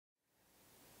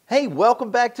Hey,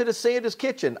 welcome back to the Sanders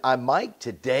Kitchen. I'm Mike.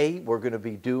 Today we're going to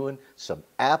be doing some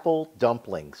apple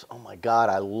dumplings. Oh my God,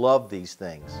 I love these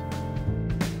things.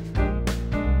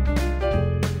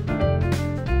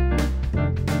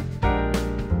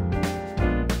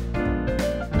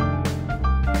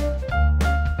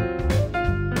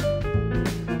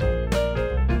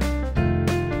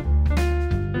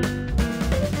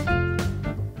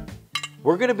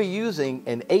 We're going to be using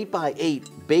an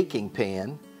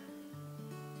 8x8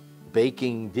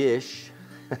 baking dish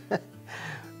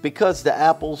because the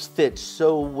apples fit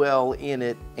so well in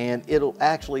it, and it'll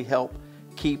actually help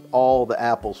keep all the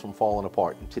apples from falling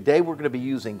apart. And today we're going to be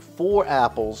using 4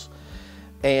 apples,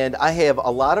 and I have a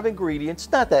lot of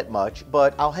ingredients, not that much,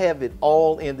 but I'll have it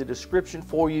all in the description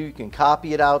for you. You can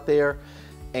copy it out there.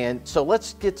 And so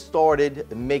let's get started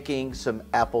making some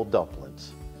apple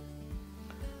dumplings.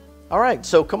 All right,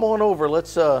 so come on over.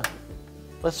 Let's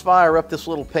fire up this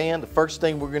little pan. The first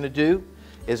thing we're going to do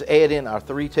is add in our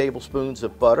 3 tablespoons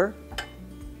of butter,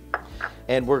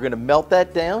 and we're going to melt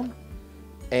that down.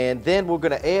 And then we're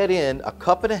going to add in a 1.5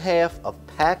 cups of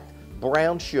packed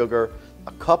brown sugar,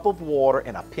 a cup of water,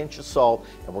 and a pinch of salt,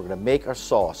 and we're going to make our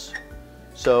sauce.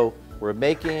 So we're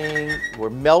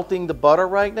melting the butter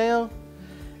right now,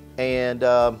 and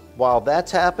while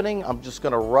that's happening, I'm just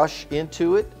going to rush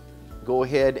into it. Go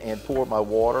ahead and pour my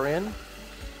water in.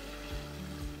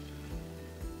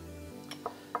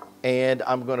 And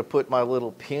I'm going to put my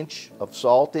little pinch of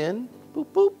salt in. Boop,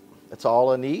 boop. That's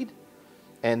all I need.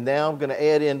 And now I'm going to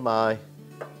add in my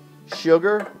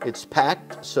sugar. It's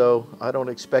packed, so I don't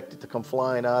expect it to come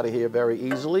flying out of here very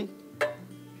easily.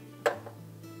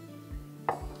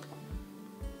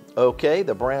 Okay,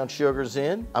 the brown sugar's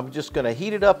in. I'm just going to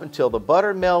heat it up until the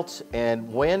butter melts,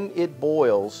 and when it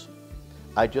boils,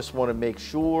 I just want to make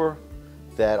sure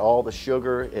that all the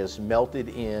sugar is melted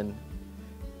in,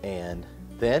 and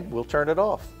then we'll turn it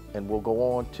off and we'll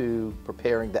go on to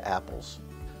preparing the apples.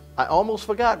 I almost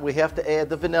forgot, we have to add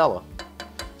the vanilla.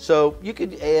 So you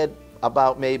could add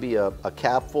about maybe a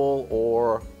capful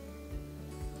or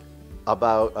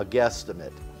about a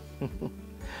guesstimate.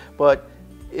 But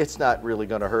it's not really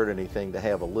going to hurt anything to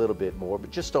have a little bit more, but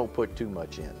just don't put too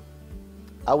much in.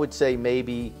 I would say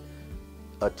maybe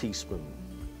a teaspoon.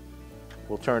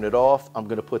 We'll turn it off. I'm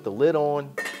going to put the lid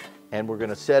on, and we're going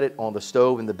to set it on the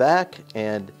stove in the back,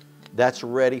 and that's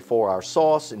ready for our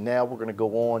sauce. And now we're going to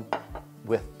go on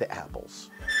with the apples.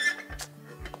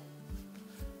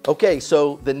 Okay,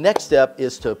 so the next step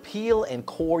is to peel and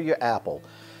core your apple.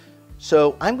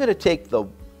 So I'm going to take the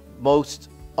most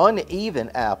uneven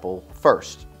apple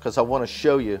first because I want to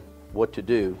show you what to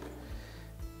do.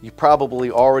 You probably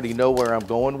already know where I'm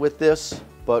going with this,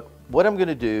 but what I'm going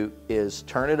to do is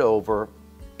turn it over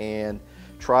and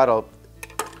try to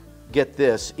get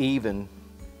this even,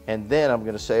 and then I'm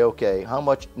going to say, okay, how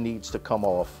much needs to come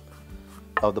off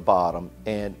of the bottom?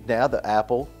 And now the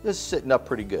apple is sitting up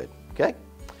pretty good, okay?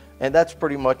 And that's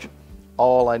pretty much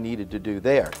all I needed to do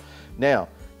there. Now,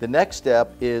 the next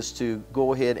step is to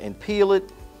go ahead and peel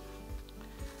it.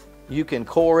 You can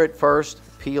core it first,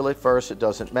 peel it first, it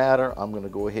doesn't matter. I'm going to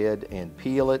go ahead and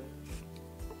peel it.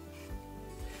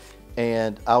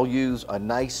 And I'll use a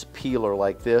nice peeler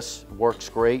like this. Works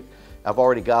great. I've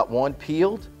already got one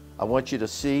peeled. I want you to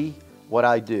see what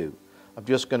I do. I'm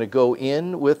just going to go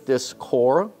in with this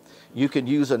core. You can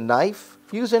use a knife,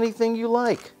 use anything you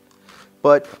like.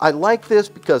 But I like this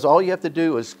because all you have to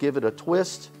do is give it a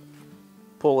twist,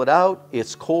 pull it out,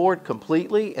 it's cored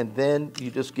completely, and then you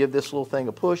just give this little thing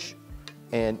a push,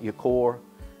 and your core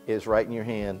is right in your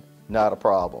hand, not a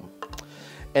problem.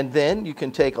 And then you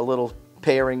can take a little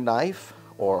paring knife,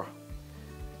 or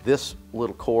this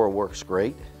little core works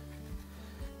great,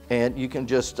 and you can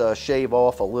just shave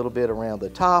off a little bit around the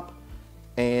top.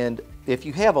 And if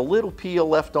you have a little peel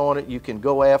left on it, you can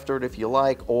go after it if you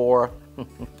like, or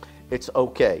it's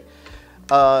okay.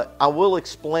 I will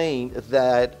explain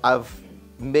that I've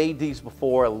made these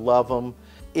before. I love them.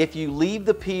 If you leave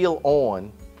the peel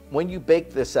on when you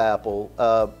bake this apple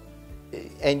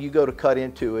and you go to cut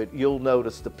into it, you'll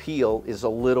notice the peel is a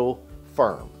little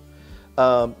firm.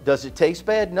 Does it taste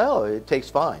bad? No, it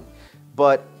tastes fine.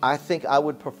 But I think I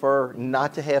would prefer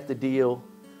not to have to deal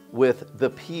with the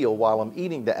peel while I'm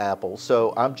eating the apple,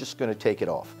 so I'm just going to take it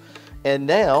off. And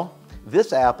now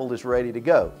this apple is ready to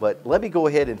go. But let me go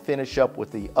ahead and finish up with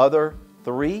the other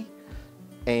 3.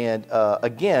 And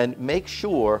again, make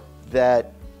sure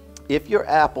that if your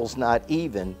apple's not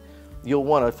even, you'll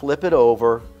want to flip it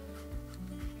over,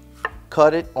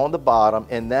 cut it on the bottom,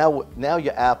 and now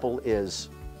your apple is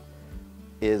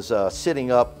sitting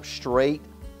up straight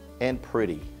and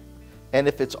pretty. And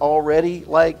if it's already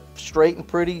like straight and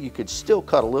pretty, you could still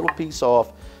cut a little piece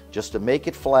off just to make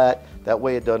it flat. That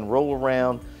way it doesn't roll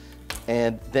around.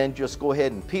 And then just go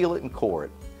ahead and peel it and core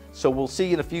it. So we'll see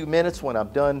you in a few minutes when I'm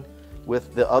done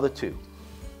with the other two.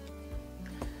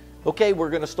 Okay, we're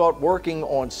going to start working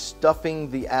on stuffing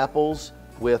the apples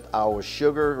with our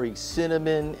sugary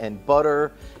cinnamon and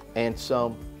butter and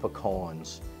some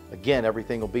pecans. Again,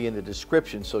 everything will be in the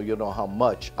description so you'll know how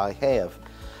much I have.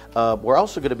 We're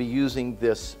also going to be using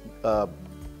this,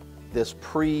 this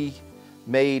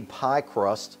pre-made pie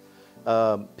crust.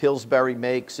 Pillsbury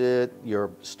makes it,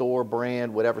 your store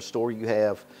brand, whatever store you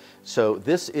have. So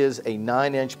this is a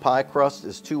 9-inch pie crust.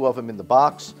 There's 2 of them in the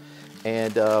box.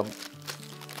 And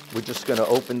we're just going to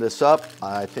open this up.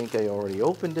 I think I already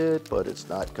opened it, but it's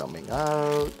not coming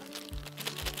out.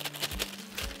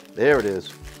 There it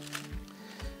is.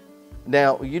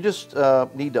 Now, you just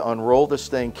need to unroll this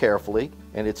thing carefully,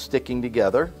 and it's sticking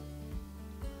together.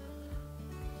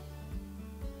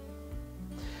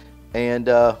 And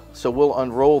so we'll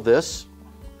unroll this.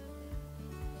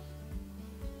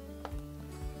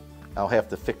 I'll have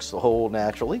to fix the hole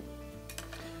naturally.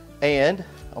 And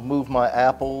I'll move my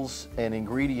apples and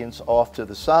ingredients off to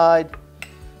the side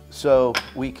so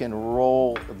we can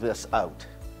roll this out.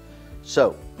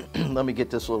 So let me get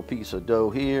this little piece of dough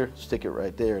here, stick it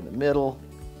right there in the middle,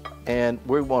 and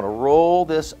we want to roll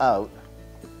this out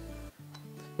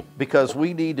because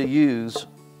we need to use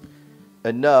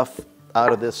enough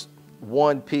out of this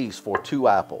one piece for 2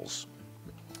 apples.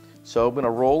 So I'm going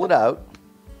to roll it out.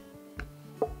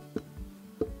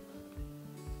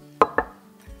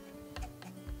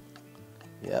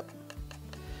 Yep.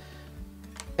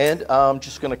 And I'm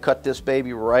just going to cut this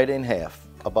baby right in half,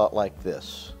 about like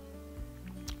this.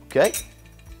 Okay.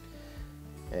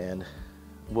 And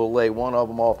we'll lay one of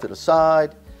them off to the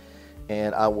side,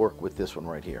 and I'll work with this one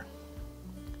right here.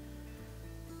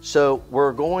 So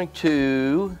we're going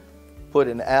to put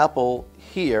an apple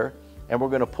here, and we're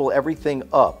going to pull everything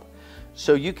up.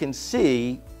 So you can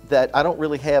see that I don't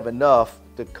really have enough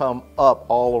to come up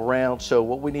all around. So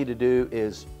what we need to do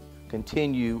is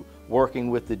continue working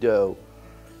with the dough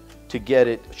to get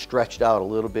it stretched out a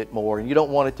little bit more. And you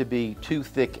don't want it to be too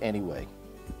thick anyway.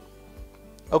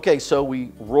 Okay, so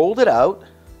we rolled it out,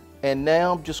 and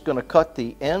now I'm just going to cut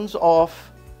the ends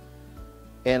off,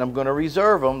 and I'm going to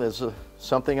reserve them. There's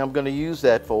something I'm going to use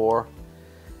that for.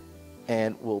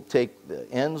 And we'll take the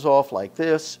ends off like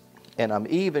this, and I'm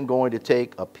even going to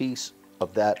take a piece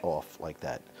of that off like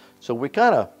that. So we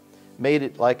kind of made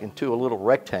it like into a little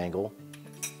rectangle.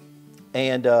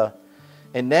 And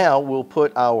now we'll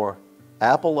put our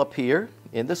apple up here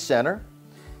in the center,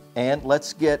 and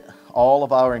let's get all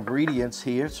of our ingredients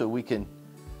here so we can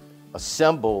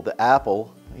assemble the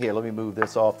apple. Here, let me move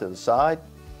this off to the side.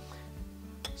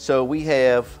 So we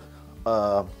have,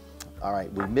 all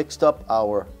right, we mixed up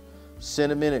our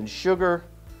cinnamon and sugar.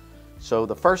 So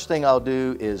the first thing I'll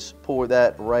do is pour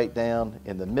that right down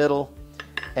in the middle.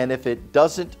 And if it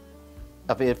doesn't,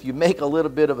 if you make a little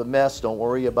bit of a mess, don't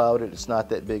worry about it. It's not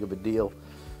that big of a deal.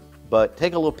 But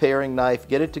take a little paring knife,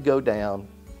 get it to go down.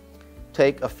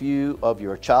 Take a few of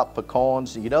your chopped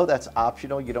pecans. You know that's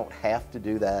optional. You don't have to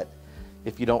do that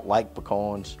if you don't like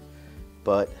pecans.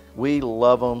 But we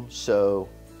love them, so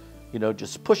you know,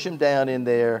 just push them down in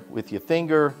there with your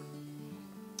finger.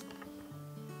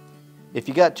 If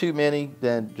you got too many,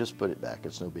 then just put it back.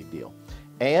 It's no big deal.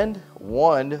 And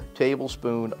 1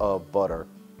 tablespoon of butter.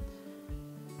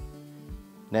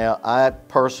 Now, I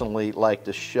personally like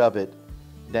to shove it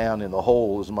down in the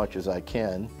hole as much as I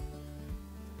can,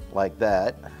 like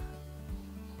that.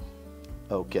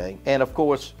 Okay, and of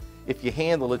course, if you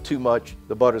handle it too much,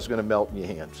 the butter's going to melt in your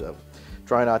hand, so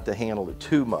try not to handle it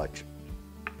too much.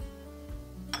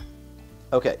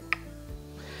 Okay,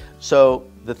 so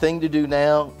the thing to do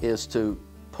now is to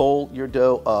pull your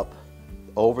dough up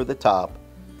over the top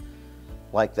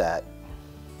like that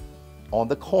on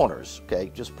the corners. Okay,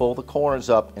 just pull the corners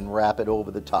up and wrap it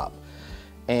over the top.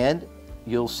 And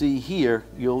you'll see here,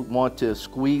 you'll want to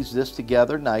squeeze this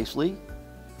together nicely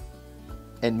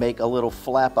and make a little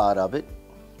flap out of it,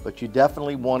 but you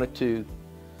definitely want it to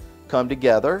come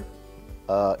together.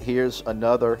 Here's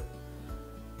another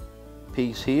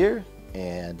piece here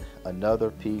and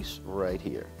another piece right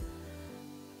here.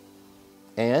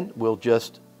 And we'll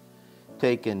just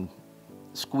take and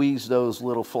squeeze those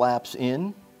little flaps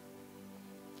in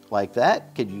like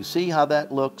that. Can you see how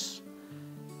that looks?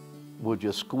 We'll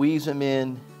just squeeze them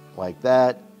in like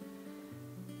that.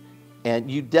 And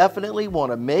you definitely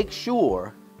want to make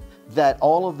sure that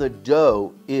all of the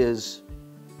dough is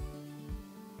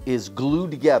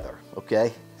glued together,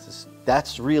 okay? Just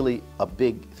That's really a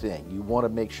big thing. You want to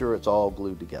make sure it's all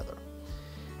glued together.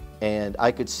 And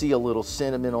I could see a little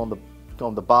cinnamon on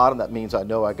the bottom. That means I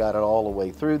know I got it all the way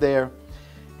through there.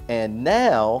 And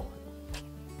now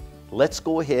let's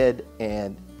go ahead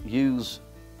and use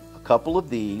a couple of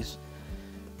these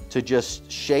to just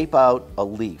shape out a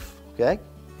leaf, okay?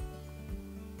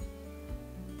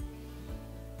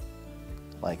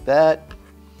 Like that.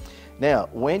 Now,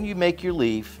 when you make your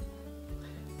leaf,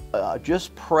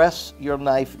 just press your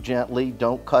knife gently,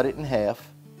 don't cut it in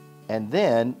half, and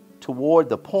then toward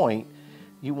the point,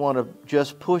 you want to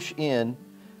just push in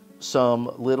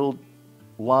some little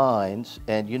lines,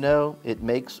 and you know, it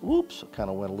makes, whoops, kind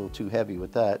of went a little too heavy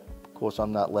with that. Of course,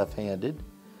 I'm not left-handed.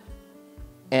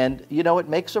 And you know, it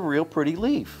makes a real pretty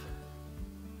leaf.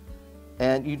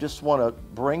 And you just want to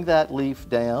bring that leaf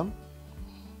down,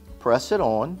 press it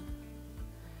on,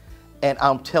 and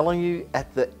I'm telling you,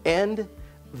 at the end,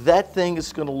 that thing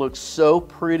is going to look so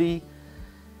pretty.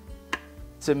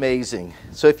 It's amazing.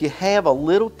 So if you have a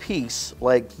little piece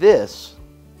like this,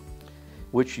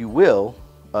 which you will,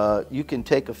 you can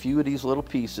take a few of these little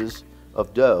pieces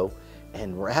of dough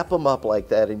and wrap them up like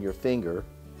that in your fingers,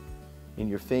 in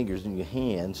your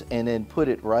hands, and then put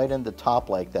it right in the top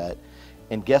like that.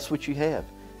 And guess what you have?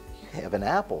 You have an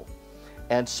apple.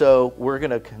 And so we're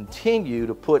going to continue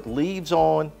to put leaves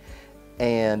on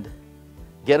and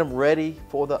get them ready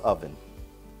for the oven.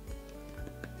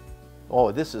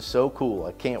 Oh, this is so cool.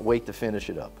 I can't wait to finish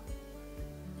it up.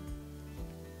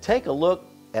 Take a look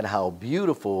at how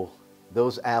beautiful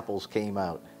those apples came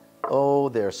out. Oh,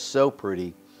 they're so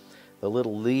pretty. The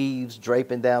little leaves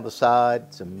draping down the side,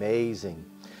 it's amazing.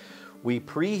 We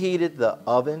preheated the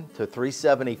oven to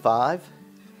 375,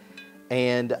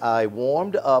 and I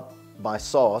warmed up my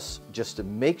sauce just to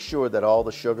make sure that all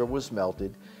the sugar was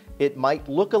melted. It might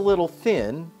look a little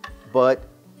thin, but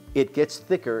it gets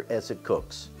thicker as it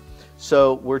cooks.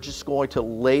 So we're just going to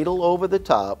ladle over the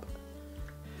top,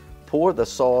 pour the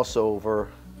sauce over,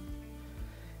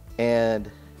 and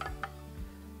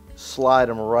slide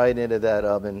them right into that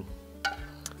oven.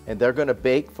 And they're going to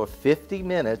bake for 50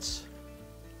 minutes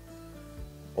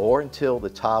or until the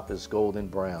top is golden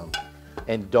brown.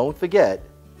 And don't forget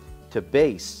to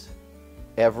baste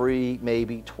every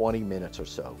maybe 20 minutes or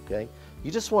so, okay?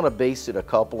 You just want to baste it a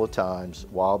couple of times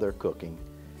while they're cooking.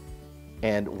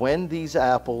 And when these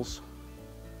apples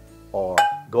are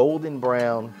golden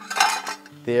brown,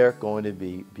 they're going to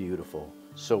be beautiful.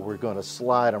 So we're going to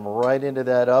slide them right into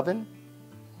that oven,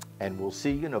 and we'll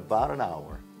see you in about an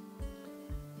hour.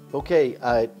 Okay,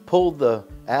 I pulled the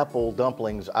apple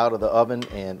dumplings out of the oven,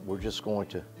 and we're just going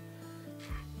to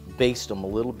baste them a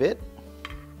little bit.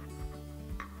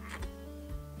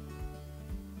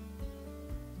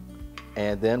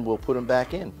 And then we'll put them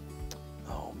back in.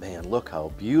 Oh man, look how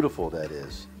beautiful that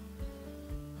is.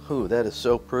 Ooh, that is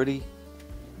so pretty.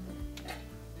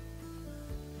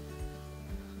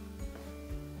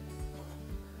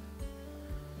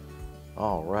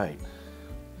 All right.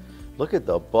 Look at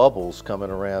the bubbles coming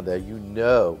around there. You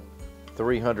know,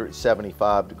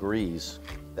 375 degrees.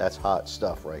 That's hot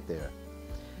stuff right there.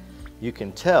 You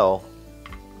can tell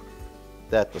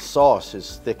that the sauce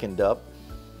is thickened up.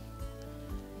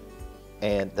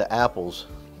 And the apples,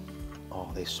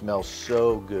 oh, they smell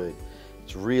so good.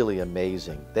 It's really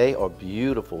amazing. They are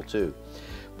beautiful too.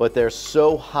 But they're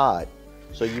so hot,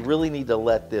 so you really need to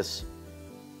let this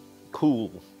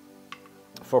cool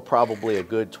for probably a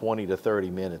good 20 to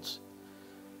 30 minutes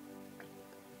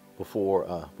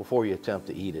before you attempt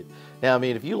to eat it. Now, I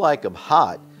mean, if you like them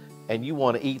hot and you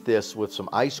want to eat this with some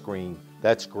ice cream,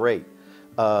 that's great.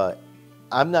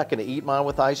 I'm not going to eat mine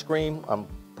with ice cream. I'm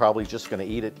probably just going to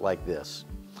eat it like this.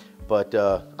 But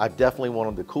I definitely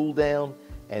want them to cool down,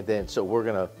 and then so we're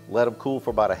going to let them cool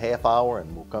for about a half hour,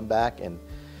 and we'll come back and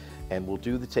we'll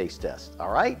do the taste test.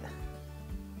 All right?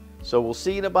 So we'll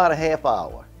see you in about a half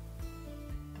hour.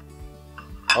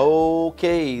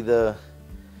 Okay, the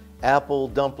apple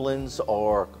dumplings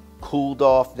are cooled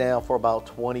off now for about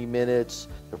 20 minutes.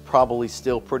 They're probably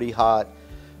still pretty hot,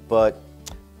 but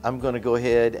I'm going to go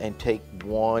ahead and take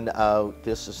one out.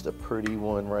 This is the pretty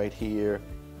one right here.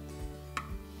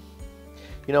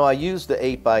 You know, I use the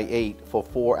 8x8 for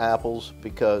 4 apples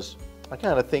because I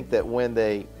kind of think that when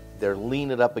they're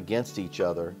leaning up against each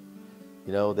other,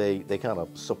 you know, they kind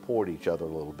of support each other a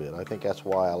little bit. I think that's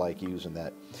why I like using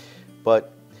that.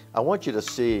 But I want you to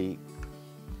see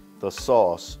the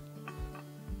sauce,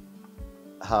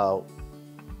 how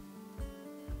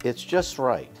it's just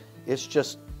right. It's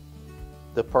just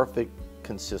the perfect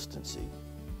consistency.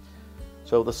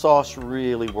 So the sauce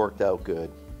really worked out good.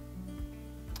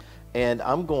 And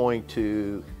I'm going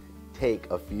to take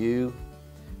a few,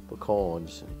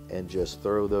 pecans and just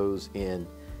throw those in,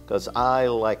 because I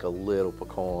like a little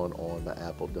pecan on my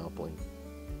apple dumpling.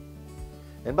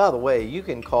 And by the way, you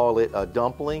can call it a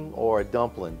dumpling or a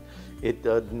dumpling. It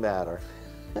doesn't matter.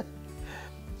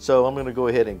 So I'm going to go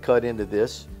ahead and cut into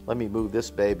this. Let me move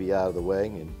this baby out of the way,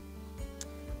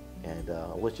 and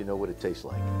I'll let you know what it tastes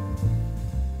like.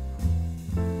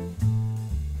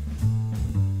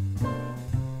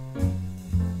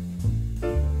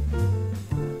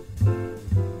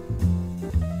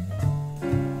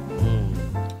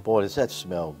 Boy, does that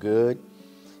smell good.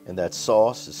 And that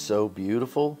sauce is so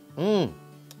beautiful.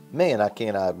 Man, I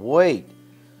cannot wait.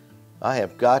 I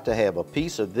have got to have a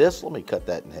piece of this. Let me cut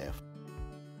that in half.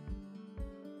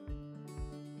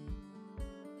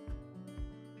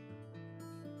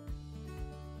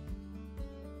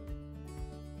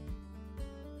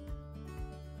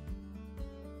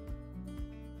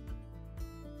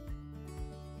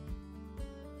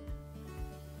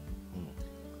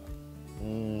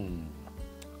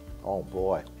 Oh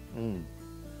boy.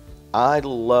 I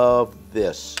love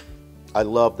this. I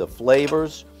love the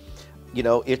flavors. You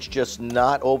know, it's just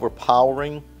not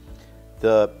overpowering.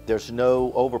 There's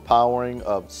no overpowering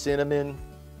of cinnamon.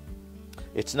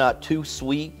 It's not too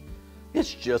sweet.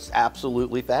 It's just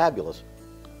absolutely fabulous.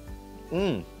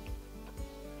 The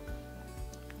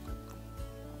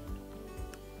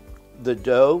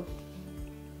dough,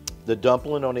 the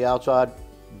dumpling on the outside,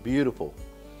 beautiful.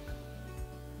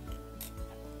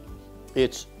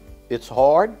 It's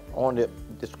hard on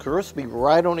it's crispy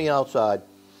right on the outside.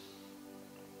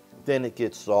 Then it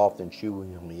gets soft and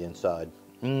chewy on the inside.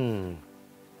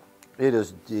 It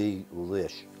is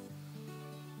delish.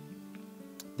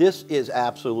 This is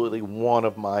absolutely one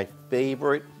of my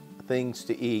favorite things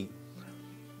to eat.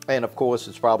 And of course,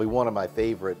 it's probably one of my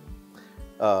favorite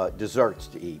desserts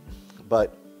to eat.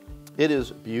 But it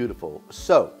is beautiful.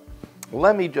 So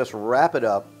let me just wrap it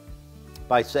up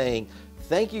by saying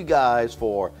thank you guys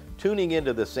for tuning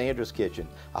into the Sandra's Kitchen.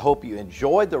 I hope you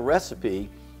enjoyed the recipe.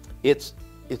 It's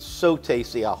so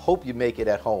tasty. I hope you make it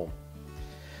at home.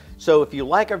 So if you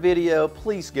like our video,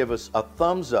 please give us a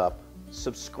thumbs up,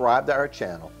 subscribe to our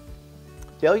channel.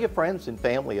 Tell your friends and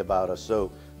family about us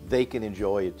so they can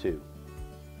enjoy it too.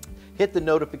 Hit the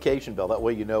notification bell, that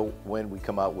way you know when we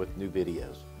come out with new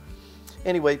videos.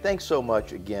 Anyway, thanks so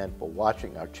much again for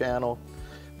watching our channel,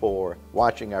 for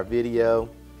watching our video.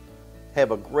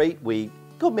 Have a great week.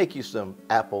 Go make you some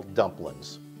apple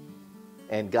dumplings.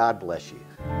 And God bless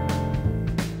you.